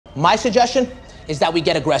My suggestion is that we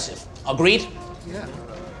get aggressive. Agreed? Yeah.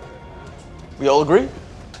 We all agree?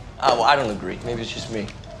 Well, I don't agree. Maybe it's just me.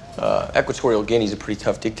 Equatorial Guinea's a pretty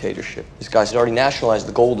tough dictatorship. These guys had already nationalized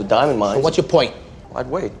the gold, the diamond mines. So what's your point? I'd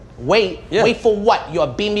wait. Wait? Yeah. Wait for what? Your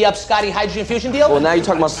beam me up Scotty hydrogen fusion deal? Well, now you're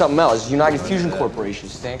talking about something else. United Fusion Corporation,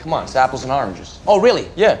 Stan. Come on, it's apples and oranges. Oh, really?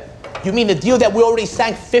 Yeah. You mean the deal that we already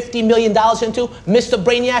sank $50 million into, Mr.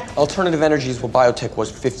 Brainiac? Alternative energy is what biotech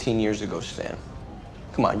was 15 years ago, Stan.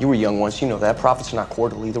 Come on, you were young once, you know that. Profits are not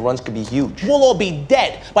quarterly. The runs could be huge. We'll all be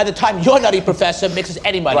dead by the time your nutty professor mixes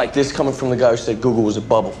any money. Right, this coming from the guy who said Google was a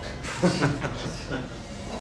bubble.